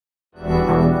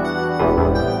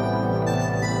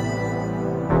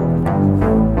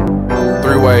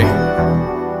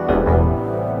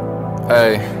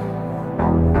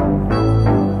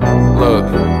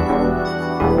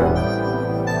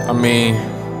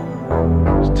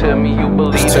Just tell me you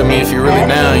believe in me. Just tell me if you're really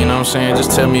down, you know what I'm saying?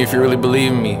 Just tell me if you really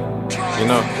believe in me, you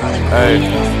know? Hey.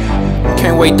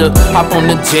 Can't wait to hop on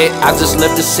the jet, I just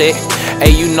left the set.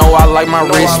 Hey, you know I like my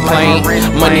wrist plain.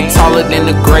 Money taller than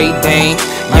the Great Dane.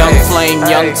 Young flame,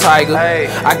 young tiger.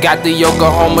 I got the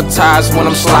Yokohama ties when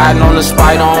I'm sliding on the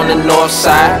Spider on the north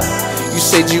side. You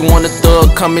said you want a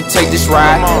thug, come and take this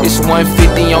ride. It's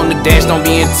 150 on the dash, don't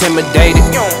be intimidated.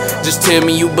 Just tell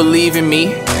me you believe in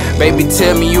me. Baby,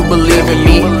 tell me you believe in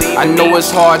me. I know it's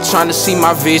hard trying to see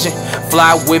my vision.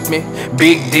 Fly with me,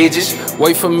 big digits.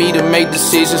 Wait for me to make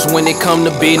decisions when it come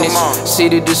to business.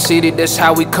 City to city, that's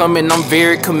how we coming. I'm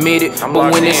very committed.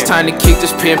 But when it's time to kick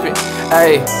this pimpin',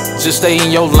 hey, just stay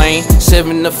in your lane.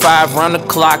 7 to 5, round the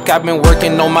clock. I've been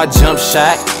working on my jump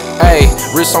shot. Hey,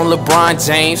 wrist on LeBron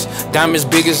James, diamonds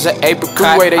big as an apricot.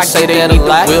 The way they say they need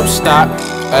the whip stop.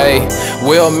 Hey,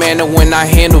 well mannered when I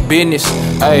handle business.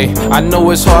 Hey, I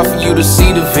know it's hard for you to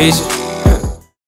see the vision.